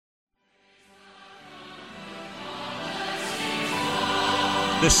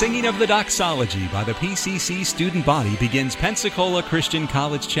The singing of the doxology by the PCC student body begins Pensacola Christian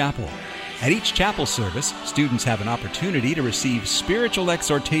College Chapel. At each chapel service, students have an opportunity to receive spiritual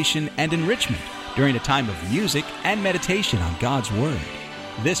exhortation and enrichment during a time of music and meditation on God's Word.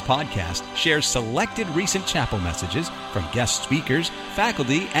 This podcast shares selected recent chapel messages from guest speakers,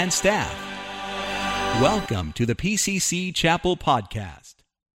 faculty, and staff. Welcome to the PCC Chapel Podcast.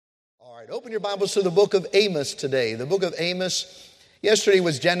 All right, open your Bibles to the book of Amos today. The book of Amos. Yesterday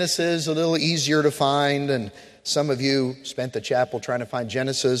was Genesis, a little easier to find, and some of you spent the chapel trying to find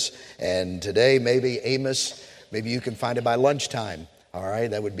Genesis, and today maybe Amos, maybe you can find it by lunchtime. All right,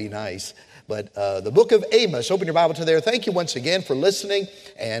 that would be nice. But the book of Amos, open your Bible to there. Thank you once again for listening,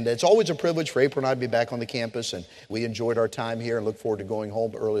 and it's always a privilege for April and I to be back on the campus, and we enjoyed our time here and look forward to going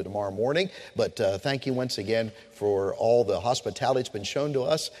home early tomorrow morning. But thank you once again for all the hospitality that's been shown to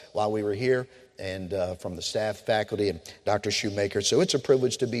us while we were here, and from the staff, faculty, and Dr. Shoemaker. So it's a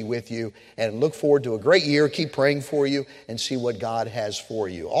privilege to be with you and look forward to a great year. Keep praying for you and see what God has for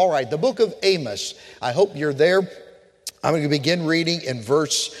you. All right, the book of Amos. I hope you're there. I'm going to begin reading in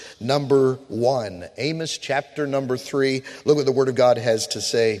verse number 1. Amos chapter number 3. Look what the Word of God has to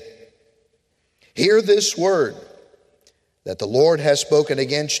say. Hear this word that the Lord has spoken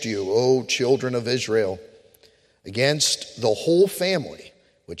against you, O children of Israel, against the whole family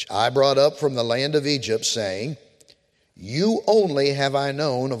which I brought up from the land of Egypt, saying, you only have I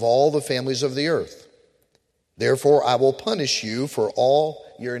known of all the families of the earth. Therefore I will punish you for all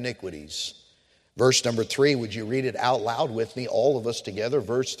your iniquities. Verse number 3, would you read it out loud with me, all of us together?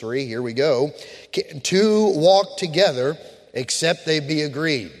 Verse 3, here we go. Can two walk together except they be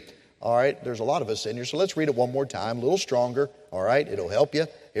agreed? All right, there's a lot of us in here, so let's read it one more time, a little stronger. All right, it'll help you.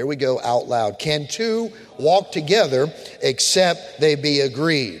 Here we go, out loud. Can two walk together except they be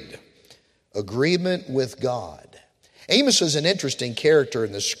agreed? Agreement with God. Amos is an interesting character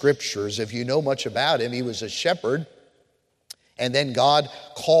in the scriptures. If you know much about him, he was a shepherd, and then God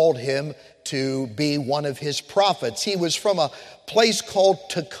called him to be one of his prophets. He was from a place called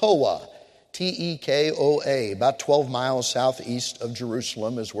Tekoa, Tekoa, about 12 miles southeast of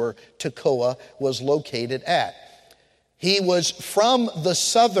Jerusalem is where Tekoa was located at. He was from the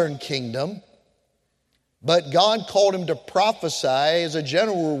southern kingdom, but God called him to prophesy as a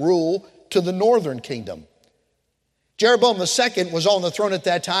general rule to the northern kingdom. Jeroboam II was on the throne at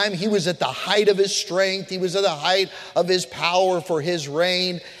that time. He was at the height of his strength. He was at the height of his power for his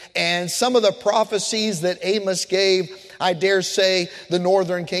reign. And some of the prophecies that Amos gave, I dare say the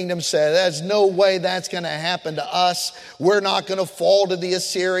northern kingdom said, there's no way that's going to happen to us. We're not going to fall to the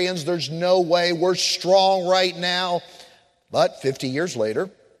Assyrians. There's no way. We're strong right now. But 50 years later,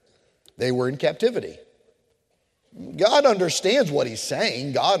 they were in captivity. God understands what he's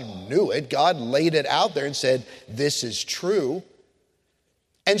saying. God knew it. God laid it out there and said, this is true.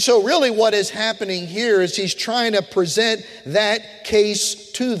 And so really what is happening here is he's trying to present that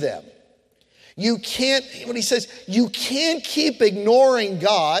case to them. You can't, when he says, you can't keep ignoring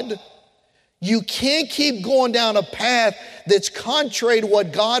God. You can't keep going down a path that's contrary to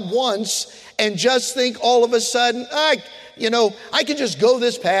what God wants and just think all of a sudden, I can just go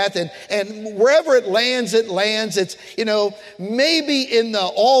this path and wherever it lands, it lands. It's, maybe in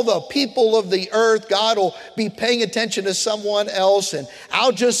all the people of the earth, God will be paying attention to someone else and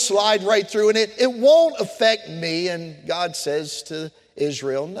I'll just slide right through and it won't affect me. And God says to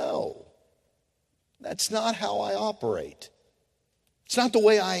Israel, no, that's not how I operate. It's not the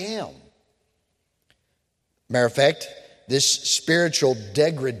way I am. Matter of fact, this spiritual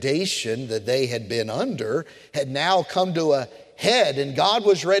degradation that they had been under had now come to a head, and God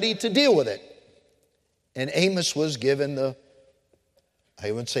was ready to deal with it. And Amos was given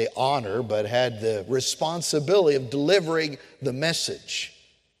I wouldn't say honor, but had the responsibility of delivering the message.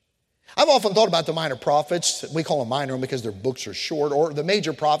 I've often thought about the minor prophets. We call them minor because their books are short, or the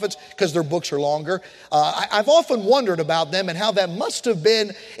major prophets because their books are longer. I've often wondered about them and how that must have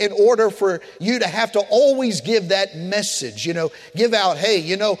been in order for you to have to always give that message, give out,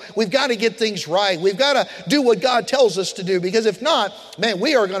 hey, we've got to get things right. We've got to do what God tells us to do, because if not, man,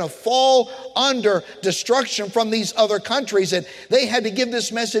 we are going to fall under destruction from these other countries. And they had to give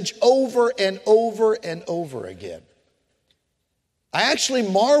this message over and over and over again. I actually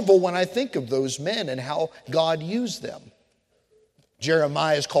marvel when I think of those men and how God used them.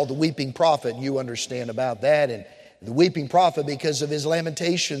 Jeremiah is called the weeping prophet. You understand about that. And the weeping prophet because of his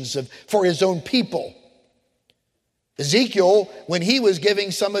lamentations for his own people. Ezekiel, when he was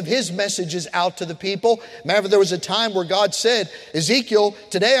giving some of his messages out to the people, remember there was a time where God said, Ezekiel,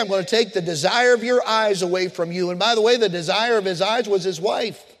 today I'm going to take the desire of your eyes away from you. And by the way, the desire of his eyes was his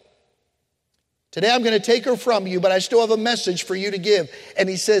wife. Today I'm going to take her from you, but I still have a message for you to give. And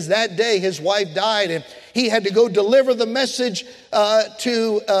he says that day his wife died, and he had to go deliver the message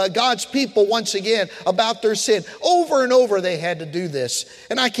to God's people once again about their sin. Over and over they had to do this.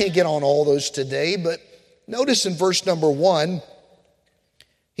 And I can't get on all those today, but notice in verse number 1,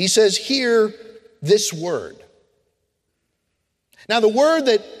 he says, hear this word. Now the word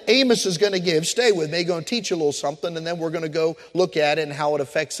that Amos is going to give, stay with me, I'm going to teach you a little something, and then we're going to go look at it and how it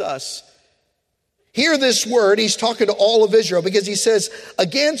affects us. Hear this word. He's talking to all of Israel because he says,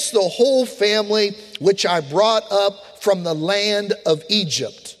 against the whole family which I brought up from the land of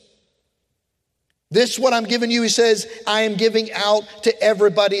Egypt. This what I'm giving you, he says, I am giving out to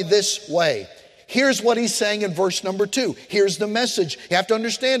everybody this way. Here's what he's saying in verse number 2. Here's the message. You have to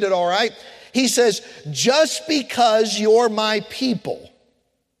understand it, all right? He says, just because you're my people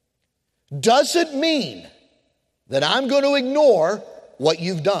doesn't mean that I'm going to ignore what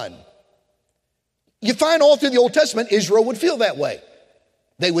you've done. You find all through the Old Testament, Israel would feel that way.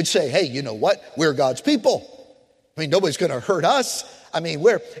 They would say, hey, you know what? We're God's people. I mean, nobody's going to hurt us. I mean,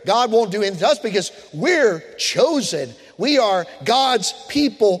 God won't do anything to us because we're chosen. We are God's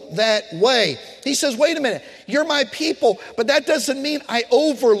people that way. He says, wait a minute, you're my people, but that doesn't mean I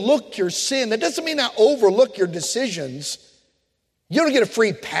overlook your sin. That doesn't mean I overlook your decisions. You don't get a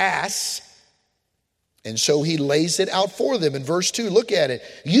free pass. And so he lays it out for them. In verse 2, look at it.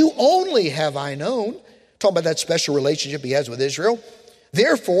 You only have I known. Talking about that special relationship he has with Israel.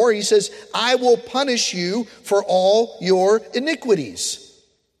 Therefore, he says, I will punish you for all your iniquities.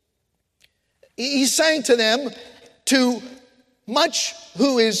 He's saying to them, to much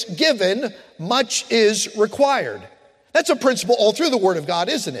who is given, much is required. That's a principle all through the Word of God,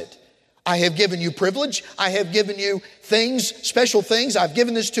 isn't it? I have given you privilege. I have given you things, special things. I've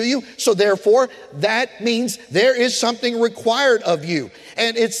given this to you. So therefore, that means there is something required of you.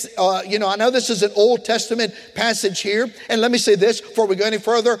 And it's, I know this is an Old Testament passage here. And let me say this before we go any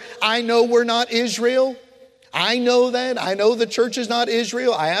further. I know we're not Israel. I know that. I know the church is not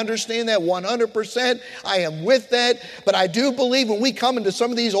Israel. I understand that 100%. I am with that. But I do believe when we come into some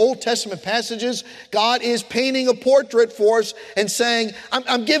of these Old Testament passages, God is painting a portrait for us and saying,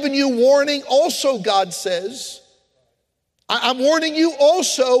 I'm giving you warning also, God says. I'm warning you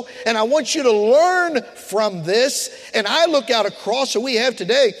also, and I want you to learn from this. And I look out across what we have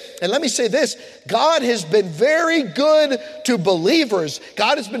today, and let me say this. God has been very good to believers.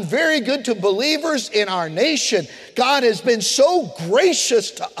 God has been very good to believers in our nation. God has been so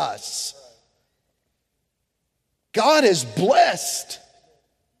gracious to us. God is blessed.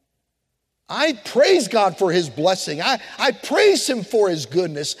 I praise God for his blessing. I praise him for his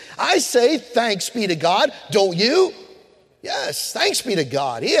goodness. I say thanks be to God. Don't you? Yes, thanks be to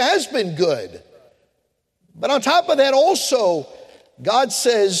God. He has been good. But on top of that also, God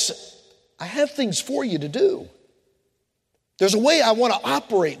says, I have things for you to do. There's a way I want to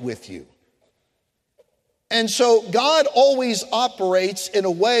operate with you. And so God always operates in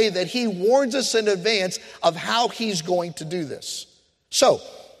a way that he warns us in advance of how he's going to do this. So,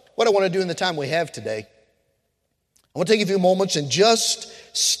 what I want to do in the time we have today, I want to take a few moments and just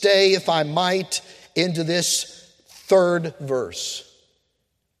stay, if I might, into this third verse.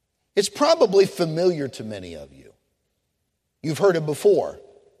 It's probably familiar to many of you. You've heard it before.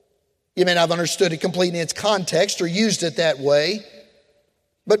 You may not have understood it completely in its context or used it that way.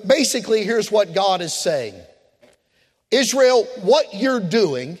 But basically, here's what God is saying. Israel, what you're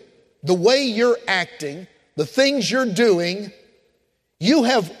doing, the way you're acting, the things you're doing, you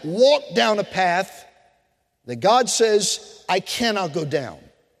have walked down a path that God says, I cannot go down.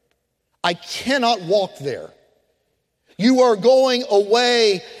 I cannot walk there. You are going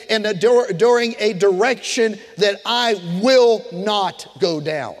away during a direction that I will not go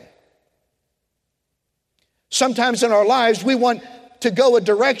down. Sometimes in our lives, we want to go a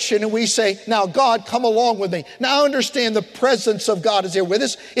direction and we say, now God, come along with me. Now I understand the presence of God is there with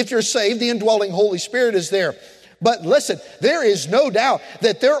us. If you're saved, the indwelling Holy Spirit is there. But listen, there is no doubt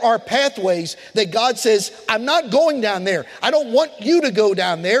that there are pathways that God says, I'm not going down there. I don't want you to go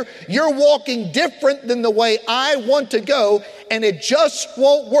down there. You're walking different than the way I want to go, and it just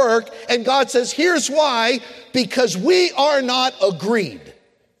won't work. And God says, here's why, because we are not agreed.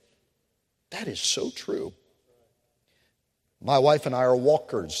 That is so true. My wife and I are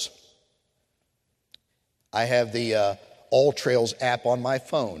walkers. I have the All Trails app on my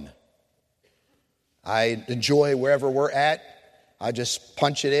phone. I enjoy wherever we're at. I just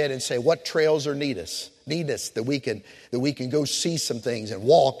punch it in and say, what trails are need us that we can go see some things and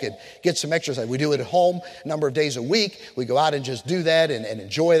walk and get some exercise. We do it at home a number of days a week. We go out and just do that and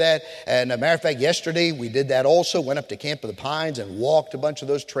enjoy that. And as a matter of fact, yesterday we did that also. Went up to Camp of the Pines and walked a bunch of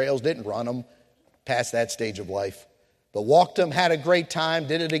those trails. Didn't run them. past that stage of life. But walked them, had a great time,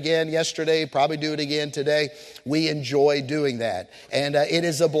 did it again yesterday, probably do it again today. We enjoy doing that. And it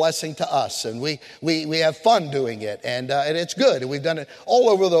is a blessing to us. And we have fun doing it. And it's good. And we've done it all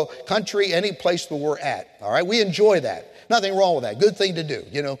over the country, any place where we're at. All right, we enjoy that. Nothing wrong with that. Good thing to do.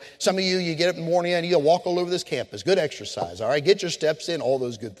 You know, some of you get up in the morning and you walk all over this campus. Good exercise. All right, get your steps in, all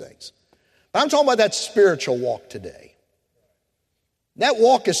those good things. But I'm talking about that spiritual walk today. That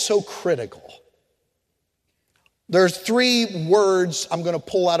walk is so critical. There's 3 words I'm going to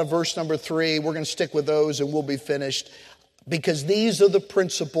pull out of verse number 3. We're going to stick with those and we'll be finished. Because these are the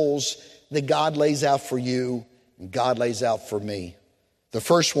principles that God lays out for you and God lays out for me. The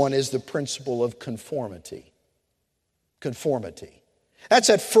first one is the principle of conformity. Conformity. That's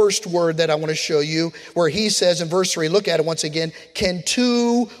that first word that I want to show you where he says in verse 3, look at it once again, can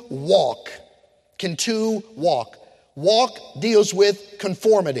two walk? Can two walk? Walk deals with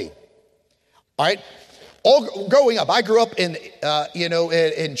conformity. All right? All growing up, I grew up in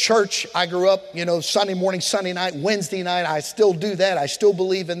church. I grew up, Sunday morning, Sunday night, Wednesday night. I still do that. I still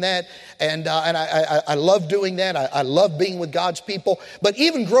believe in that. And I love doing that. I love being with God's people. But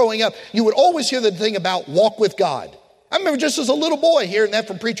even growing up, you would always hear the thing about walk with God. I remember just as a little boy hearing that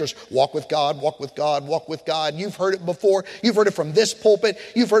from preachers. Walk with God, walk with God, walk with God. You've heard it before. You've heard it from this pulpit.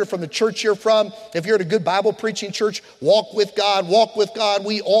 You've heard it from the church you're from. If you're at a good Bible preaching church, walk with God, walk with God.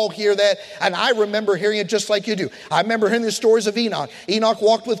 We all hear that. And I remember hearing it just like you do. I remember hearing the stories of Enoch. Enoch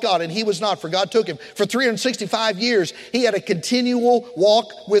walked with God and he was not, for God took him. For 365 years, he had a continual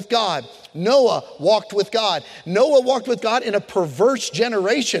walk with God. Noah walked with God. Noah walked with God in a perverse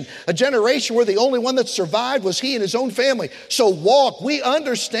generation, a generation where the only one that survived was he and his own family. So walk, we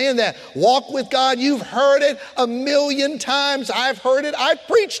understand that. Walk with God, you've heard it a million times. I've heard it, I've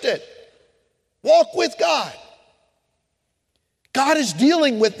preached it. Walk with God. God is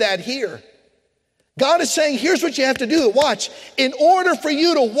dealing with that here. God is saying, here's what you have to do. Watch, in order for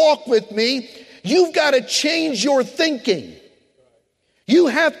you to walk with me, you've got to change your thinking. You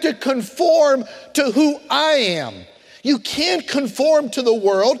have to conform to who I am. You can't conform to the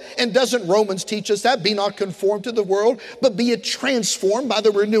world, and doesn't Romans teach us that? Be not conformed to the world, but be it transformed by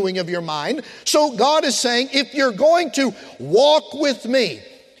the renewing of your mind. So God is saying, if you're going to walk with me,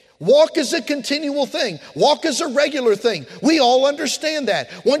 walk is a continual thing. Walk is a regular thing. We all understand that.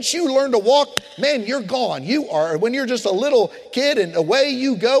 Once you learn to walk, man, you're gone. You are, when you're just a little kid and away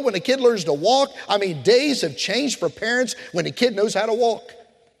you go, when a kid learns to walk, days have changed for parents when a kid knows how to walk.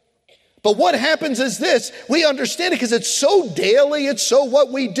 But what happens is this, we understand it because it's so daily, it's so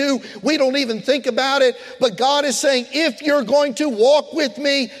what we do, we don't even think about it. But God is saying, if you're going to walk with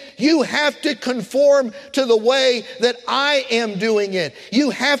me, you have to conform to the way that I am doing it. You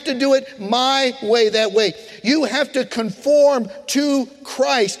have to do it my way, that way. You have to conform to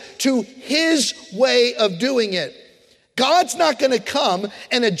Christ, to his way of doing it. God's not going to come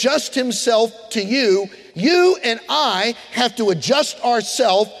and adjust himself to you. You and I have to adjust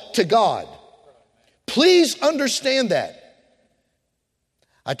ourselves to God. Please understand that.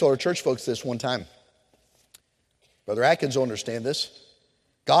 I told our church folks this one time. Brother Atkins will understand this.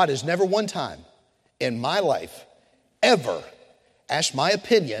 God has never one time in my life ever asked my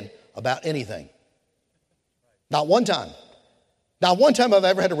opinion about anything. Not one time. Not one time I've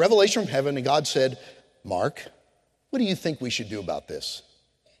ever had a revelation from heaven and God said, Mark, what do you think we should do about this?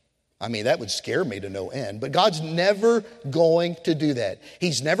 That would scare me to no end. But God's never going to do that.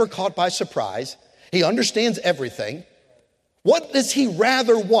 He's never caught by surprise. He understands everything. What does he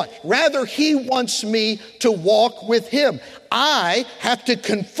rather want? Rather, he wants me to walk with him. I have to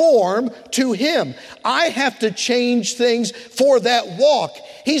conform to him. I have to change things for that walk.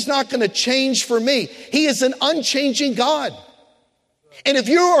 He's not going to change for me. He is an unchanging God. And if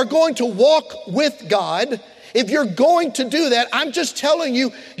you are going to walk with God, if you're going to do that, I'm just telling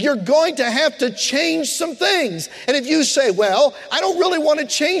you, you're going to have to change some things. And if you say, well, I don't really want to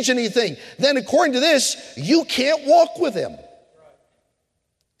change anything, then according to this, you can't walk with him.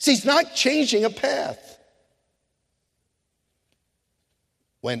 See, he's not changing a path.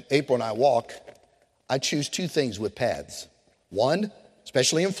 When April and I walk, I choose 2 things with paths. 1,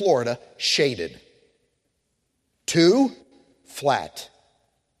 especially in Florida, shaded. 2, flat.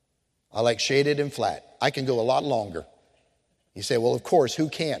 I like shaded and flat. I can go a lot longer. You say, well, of course, who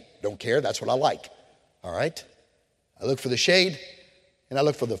can't? Don't care. That's what I like. All right? I look for the shade and I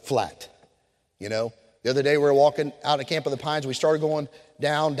look for the flat. The other day we were walking out at Camp of the Pines. We started going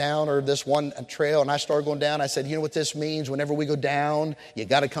down, or this one trail, and I started going down. I said, you know what this means? Whenever we go down, you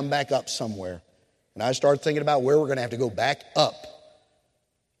got to come back up somewhere. And I started thinking about where we're going to have to go back up.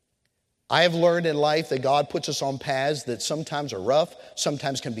 I have learned in life that God puts us on paths that sometimes are rough,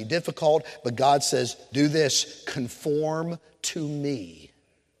 sometimes can be difficult, but God says, do this, conform to me.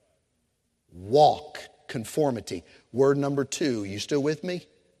 Walk, conformity. Word number 2, you still with me?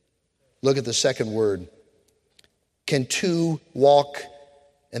 Look at the second word. Can two walk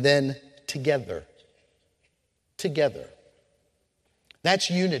and then together? Together. That's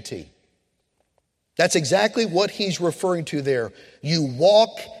unity. That's exactly what he's referring to there. You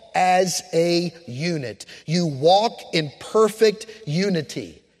walk as a unit. You walk in perfect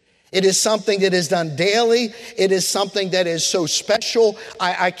unity. It is something that is done daily. It is something that is so special.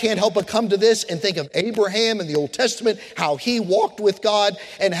 I can't help but come to this and think of Abraham in the Old Testament, how he walked with God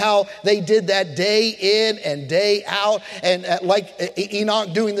and how they did that day in and day out, and like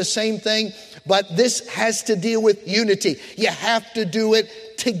Enoch doing the same thing. But this has to deal with unity. You have to do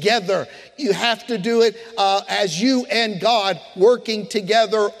it together. You have to do it as you and God working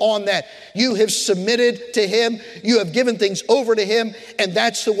together on that. You have submitted to him. You have given things over to him, and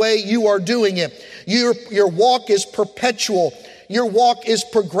that's the way you are doing it. Your walk is perpetual. Your walk is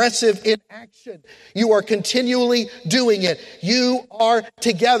progressive in action. You are continually doing it. You are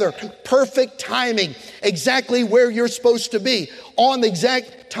together. Perfect timing. Exactly where you're supposed to be. On the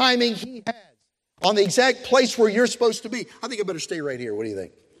exact timing he has. On the exact place where you're supposed to be. I think I better stay right here. What do you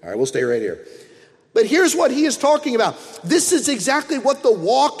think? All right, we'll stay right here. But here's what he is talking about. This is exactly what the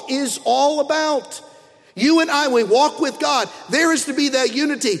walk is all about. You and I, we walk with God. There is to be that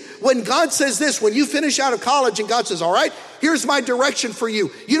unity. When God says this, when you finish out of college and God says, all right, here's my direction for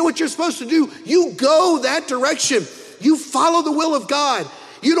you. You know what you're supposed to do? You go that direction. You follow the will of God.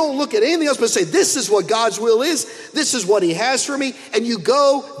 You don't look at anything else but say, this is what God's will is. This is what he has for me. And you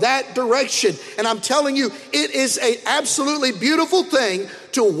go that direction. And I'm telling you, it is an absolutely beautiful thing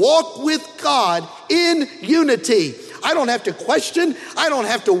to walk with God in unity. I don't have to question. I don't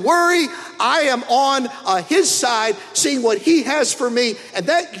have to worry. I am on his side, seeing what he has for me. And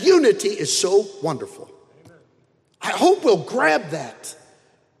that unity is so wonderful. I hope we'll grab that.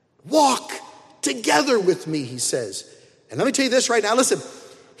 Walk together with me, he says. And let me tell you this right now. Listen.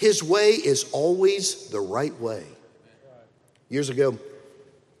 His way is always the right way. Years ago,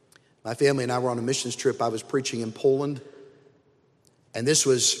 my family and I were on a missions trip. I was preaching in Poland. And this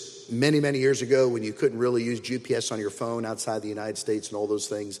was many, many years ago when you couldn't really use GPS on your phone outside the United States and all those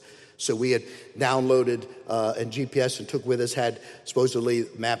things. So we had downloaded a GPS and took with us, had supposedly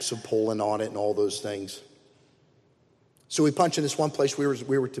maps of Poland on it and all those things. So we punched in this one place we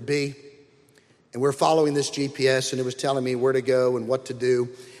were to be. And we're following this GPS, and it was telling me where to go and what to do.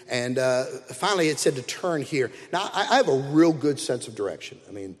 And finally, it said to turn here. Now, I have a real good sense of direction.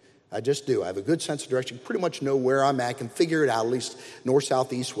 I mean, I just do. I have a good sense of direction. Pretty much know where I'm at. I can figure it out, at least north,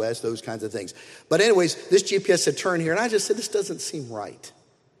 south, east, west, those kinds of things. But anyways, this GPS said turn here. And I just said, this doesn't seem right.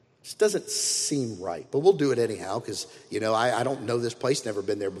 This doesn't seem right. But we'll do it anyhow because, I don't know this place. Never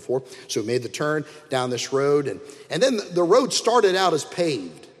been there before. So we made the turn down this road. And then the road started out as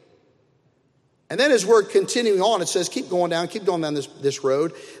paved. And then as we're continuing on, it says, keep going down this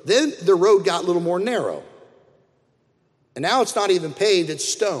road. Then the road got a little more narrow. And now it's not even paved, it's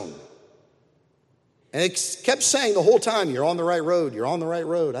stone. And it kept saying the whole time, you're on the right road, you're on the right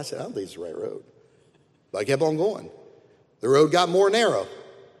road. I said, I don't think it's the right road. But I kept on going. The road got more narrow.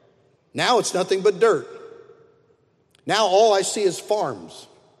 Now it's nothing but dirt. Now all I see is farms.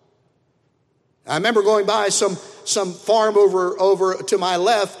 I remember going by some farm over to my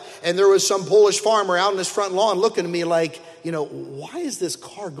left, and there was some Polish farmer out in his front lawn looking at me like, why is this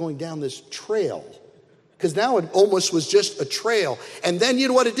car going down this trail? Because now it almost was just a trail. And then you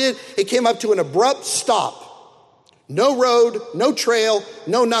know what it did? It came up to an abrupt stop. No road, no trail,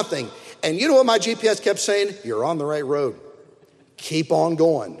 no nothing. And you know what my GPS kept saying? You're on the right road. Keep on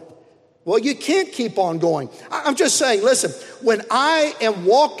going. Well, you can't keep on going. I'm just saying, listen, when I am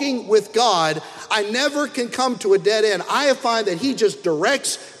walking with God, I never can come to a dead end. I find that he just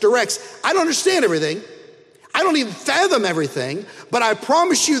directs. I don't understand everything. I don't even fathom everything. But I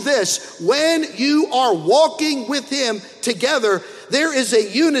promise you this, when you are walking with him together, there is a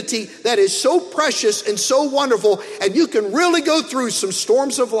unity that is so precious and so wonderful. And you can really go through some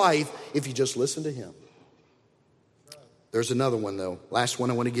storms of life if you just listen to him. There's another one, though. Last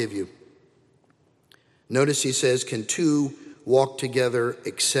one I want to give you. Notice he says, can two walk together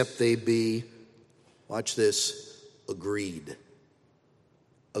except they be, watch this, agreed.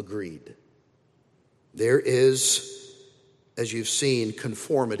 Agreed. There is, as you've seen,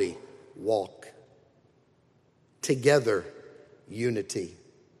 conformity, walk. Together, unity.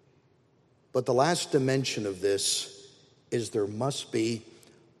 But the last dimension of this is there must be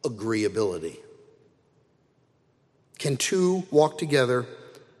agreeability. Can two walk together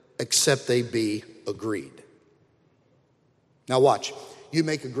except they be agreed. Now watch, you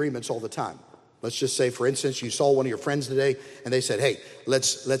make agreements all the time. Let's just say, for instance, you saw one of your friends today and they said, hey,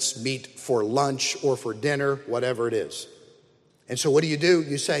 let's meet for lunch or for dinner, whatever it is. And so what do?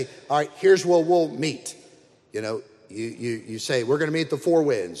 You say, all right, here's where we'll meet. You know, you say, we're going to meet at the Four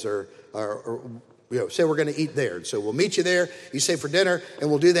Winds or say we're going to eat there. And so we'll meet you there. You say for dinner and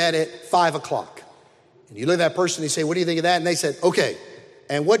we'll do that at 5 o'clock. And you look at that person and you say, what do you think of that? And they said, okay.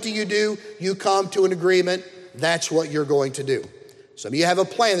 And what do? You come to an agreement. That's what you're going to do. Some of you have a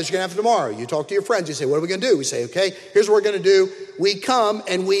plan that you're going to have tomorrow. You talk to your friends. You say, what are we going to do? We say, okay, here's what we're going to do. We come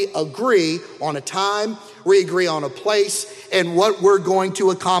and we agree on a time. We agree on a place and what we're going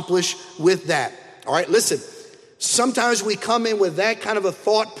to accomplish with that. All right, listen. Sometimes we come in with that kind of a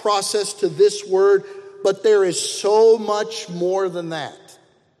thought process to this word, but there is so much more than that.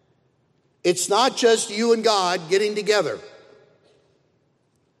 It's not just you and God getting together.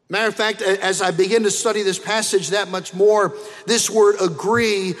 Matter of fact, as I begin to study this passage that much more, this word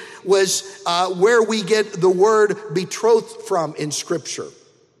agree was where we get the word betrothed from in Scripture.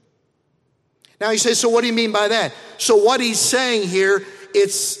 Now he says, so what do you mean by that? So what he's saying here,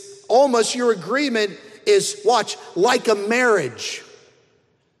 it's almost your agreement is, watch, like a marriage.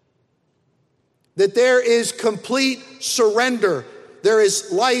 That there is complete surrender. There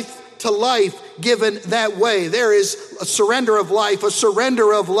is life to life given that way. There is a surrender of life, a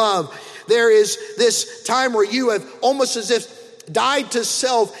surrender of love. There is this time where you have almost as if died to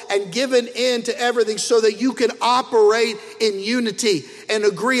self and given in to everything so that you can operate in unity and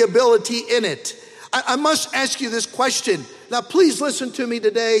agreeability in it. I must ask you this question. Now, please listen to me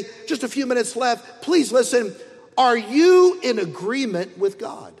today. Just a few minutes left. Please listen. Are you in agreement with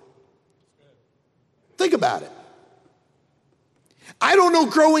God? Think about it. I don't know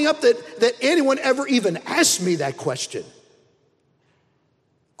growing up that anyone ever even asked me that question.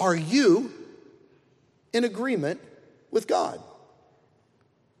 Are you in agreement with God?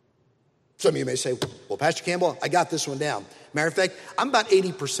 Some of you may say, well, Pastor Campbell, I got this one down. Matter of fact, I'm about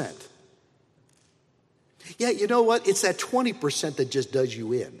 80%. Yeah, you know what? It's that 20% that just does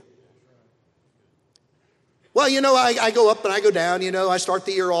you in. Well, you know, I go up and I go down, you know, I start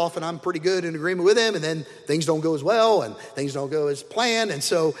the year off and I'm pretty good in agreement with him, and then things don't go as well and things don't go as planned, and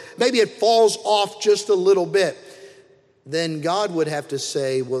so maybe it falls off just a little bit. Then God would have to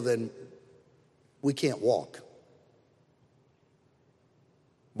say, well, then we can't walk.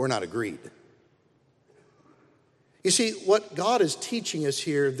 We're not agreed. You see, what God is teaching us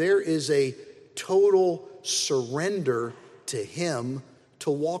here, there is a total surrender to him to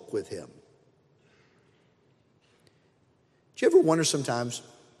walk with him. Do you ever wonder sometimes,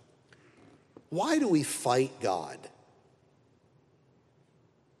 why do we fight God?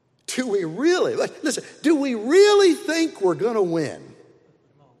 Do we really, listen, do we really think we're going to win?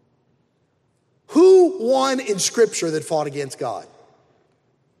 Who won in Scripture that fought against God?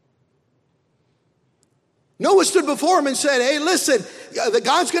 Noah stood before him and said, hey, listen,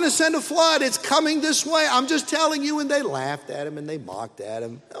 God's going to send a flood. It's coming this way. I'm just telling you. And they laughed at him and they mocked at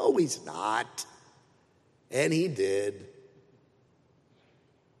him. No, he's not. And he did.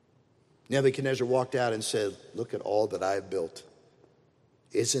 Nebuchadnezzar walked out and said, look at all that I have built.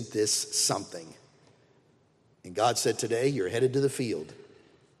 Isn't this something? And God said, today you're headed to the field.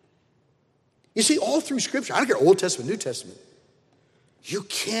 You see, all through Scripture, I don't care, Old Testament, New Testament, you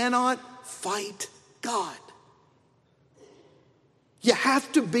cannot fight God. You have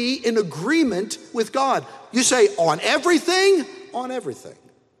to be in agreement with God. You say, on everything? On everything.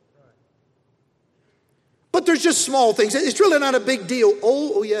 But there's just small things. It's really not a big deal.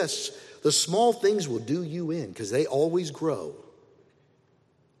 Oh yes. The small things will do you in because they always grow.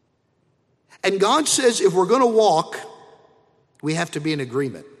 And God says if we're going to walk, we have to be in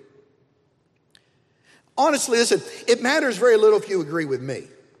agreement. Honestly, listen, it matters very little if you agree with me.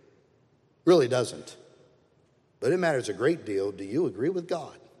 Really doesn't. But it matters a great deal. Do you agree with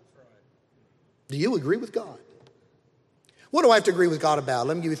God? Do you agree with God? What do I have to agree with God about?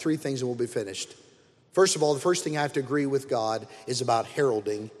 Let me give you 3 things and we'll be finished. First of all, the first thing I have to agree with God is about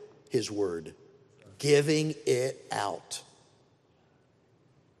heralding his word, giving it out.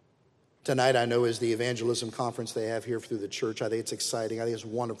 Tonight, I know, is the evangelism conference they have here through the church. I think it's exciting. I think it's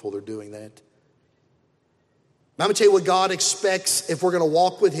wonderful they're doing that. I'm going to tell you what God expects if we're going to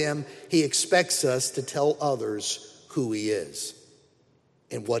walk with him. He expects us to tell others who he is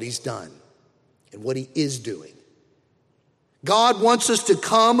and what he's done and what he is doing. God wants us to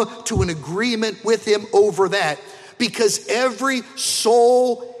come to an agreement with him over that, because every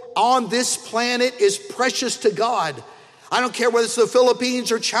soul on this planet is precious to God. I don't care whether it's the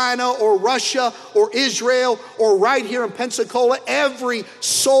Philippines or China or Russia or Israel or right here in Pensacola. Every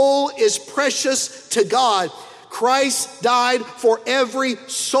soul is precious to God. Christ died for every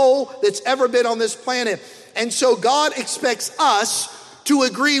soul that's ever been on this planet. And so God expects us to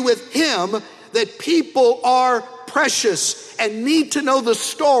agree with him that people are precious and need to know the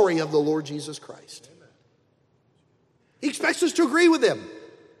story of the Lord Jesus Christ. He expects us to agree with him.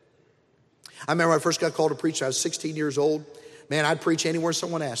 I remember when I first got called to preach, I was 16 years old. Man, I'd preach anywhere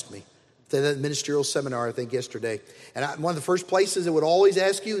someone asked me. That ministerial seminar, I think, yesterday. And one of the first places that would always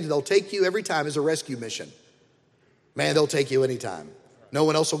ask you, they'll take you every time, is a rescue mission. Man, they'll take you anytime. No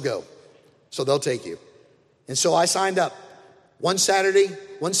one else will go. So they'll take you. And so I signed up one Saturday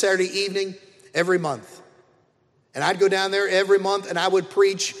evening every month. And I'd go down there every month and I would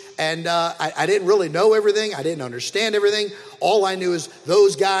preach. And I didn't really know everything. I didn't understand everything. All I knew is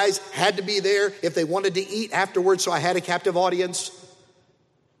those guys had to be there if they wanted to eat afterwards. So I had a captive audience.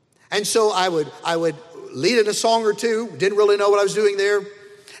 And so I would lead in a song or two. Didn't really know what I was doing there.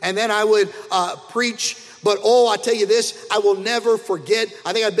 And then I would preach. But I tell you this, I will never forget.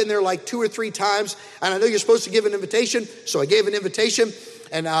 I think I've been there like 2 or 3 times. And I know you're supposed to give an invitation. So I gave an invitation.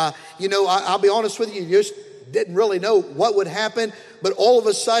 And, I'll be honest with you, you just didn't really know what would happen. But all of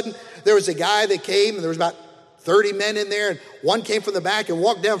a sudden, there was a guy that came, and there was about 30 men in there. And one came from the back and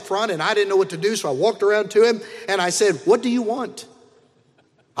walked down front, and I didn't know what to do. So I walked around to him, and I said, "What do you want?"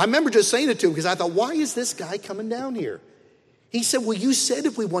 I remember just saying it to him because I thought, why is this guy coming down here? He said, "Well, you said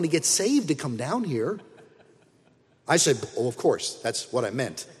if we want to get saved to come down here." I said, "Oh, of course, that's what I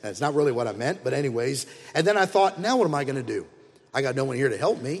meant." That's not really what I meant, but anyways. And then I thought, now what am I going to do? I got no one here to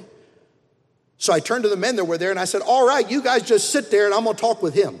help me. So I turned to the men that were there and I said, "All right, you guys just sit there and I'm going to talk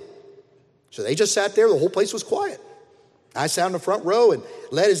with him." So they just sat there. The whole place was quiet. I sat in the front row and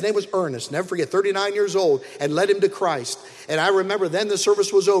his name was Ernest, never forget, 39 years old, and led him to Christ. And I remember then the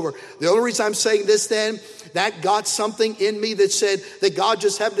service was over. The only reason I'm saying this then, that got something in me that said that God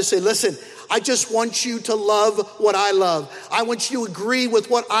just happened to say, "Listen, I just want you to love what I love. I want you to agree with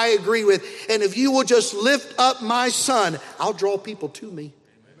what I agree with. And if you will just lift up my son, I'll draw people to me."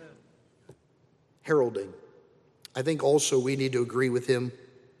 Amen. Heralding. I think also we need to agree with him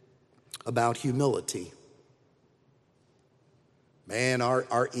about humility. Man,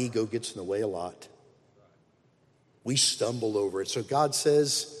 our ego gets in the way a lot. We stumble over it. So God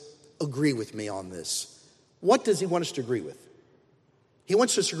says, agree with me on this. What does he want us to agree with? He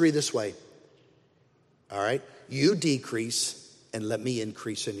wants us to agree this way. All right, you decrease and let me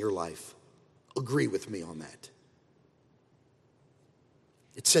increase in your life. Agree with me on that.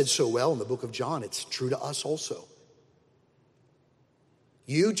 It said so well in the book of John. It's true to us also.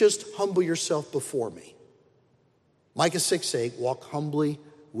 You just humble yourself before me. Micah 6:8, walk humbly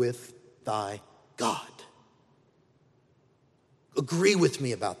with thy God. Agree with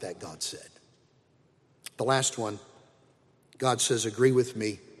me about that, God said. The last one, God says, agree with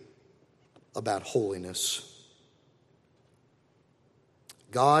me about holiness.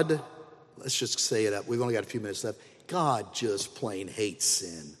 God, let's just say it up. We've only got a few minutes left. God just plain hates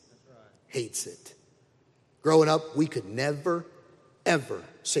sin. Hates it. Growing up, we could never, ever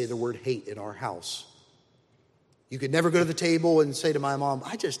say the word hate in our house. You could never go to the table and say to my mom,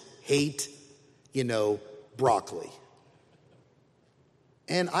 "I just hate, broccoli."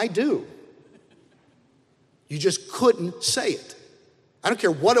 And I do. You just couldn't say it. I don't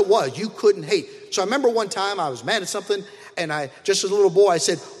care what it was, you couldn't hate. So I remember one time I was mad at something, and just as a little boy, I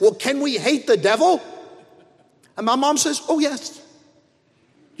said, "Well, can we hate the devil?" And my mom says, "Oh, yes.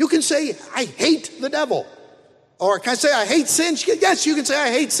 You can say, I hate the devil." Or can I say, I hate sin? She said, "Yes, you can say,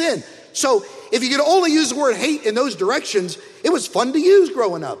 I hate sin." So if you could only use the word hate in those directions, it was fun to use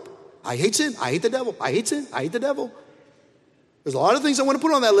growing up. I hate sin, I hate the devil, I hate sin, I hate the devil. There's a lot of things I want to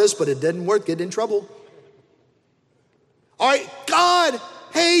put on that list, but it didn't work, get in trouble. All right, God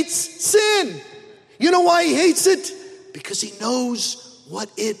hates sin. You know why he hates it? Because he knows what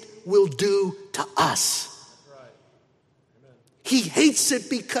it will do to us. Right. Amen. He hates it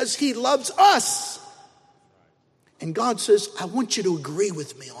because he loves us. And God says, I want you to agree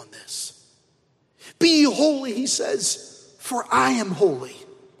with me on this. Be ye holy, he says, for I am holy.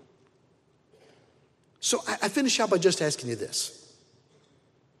 So I finish out by just asking you this.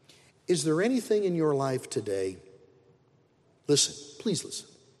 Is there anything in your life today, listen, please listen.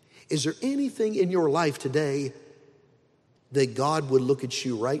 Is there anything in your life today that God would look at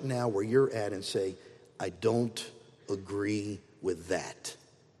you right now where you're at and say, I don't agree with that.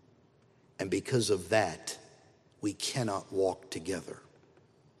 And because of that, we cannot walk together.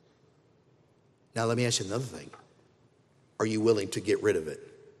 Now let me ask you another thing. Are you willing to get rid of it?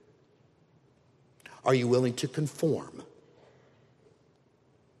 Are you willing to conform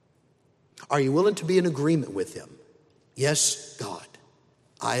Are you willing to be in agreement with him? Yes, God,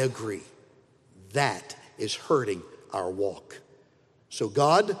 I agree. That is hurting our walk. So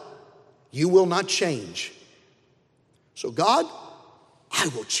God, you will not change. So God, I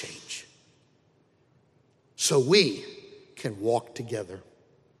will change. So we can walk together.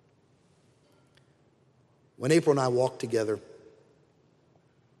 When April and I walk together,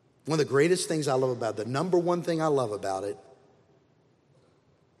 one of the greatest things I love about it, the number one thing I love about it,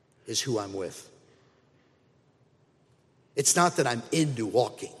 is who I'm with. It's not that I'm into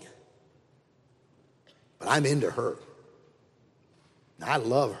walking, but I'm into her. I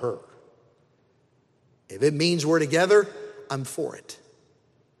love her. If it means we're together, I'm for it.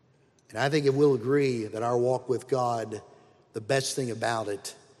 And I think if we'll agree that our walk with God, the best thing about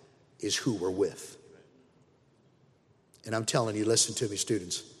it is who we're with. And I'm telling you, listen to me,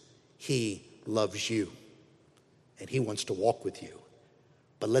 students, he loves you and he wants to walk with you.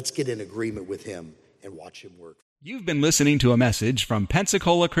 But let's get in agreement with him and watch him work. You've been listening to a message from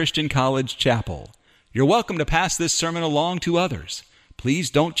Pensacola Christian College Chapel. You're welcome to pass this sermon along to others.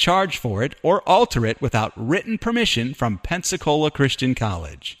 Please don't charge for it or alter it without written permission from Pensacola Christian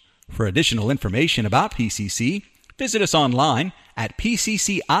College. For additional information about PCC, visit us online at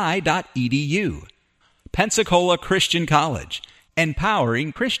pcci.edu. Pensacola Christian College,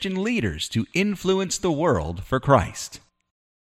 empowering Christian leaders to influence the world for Christ.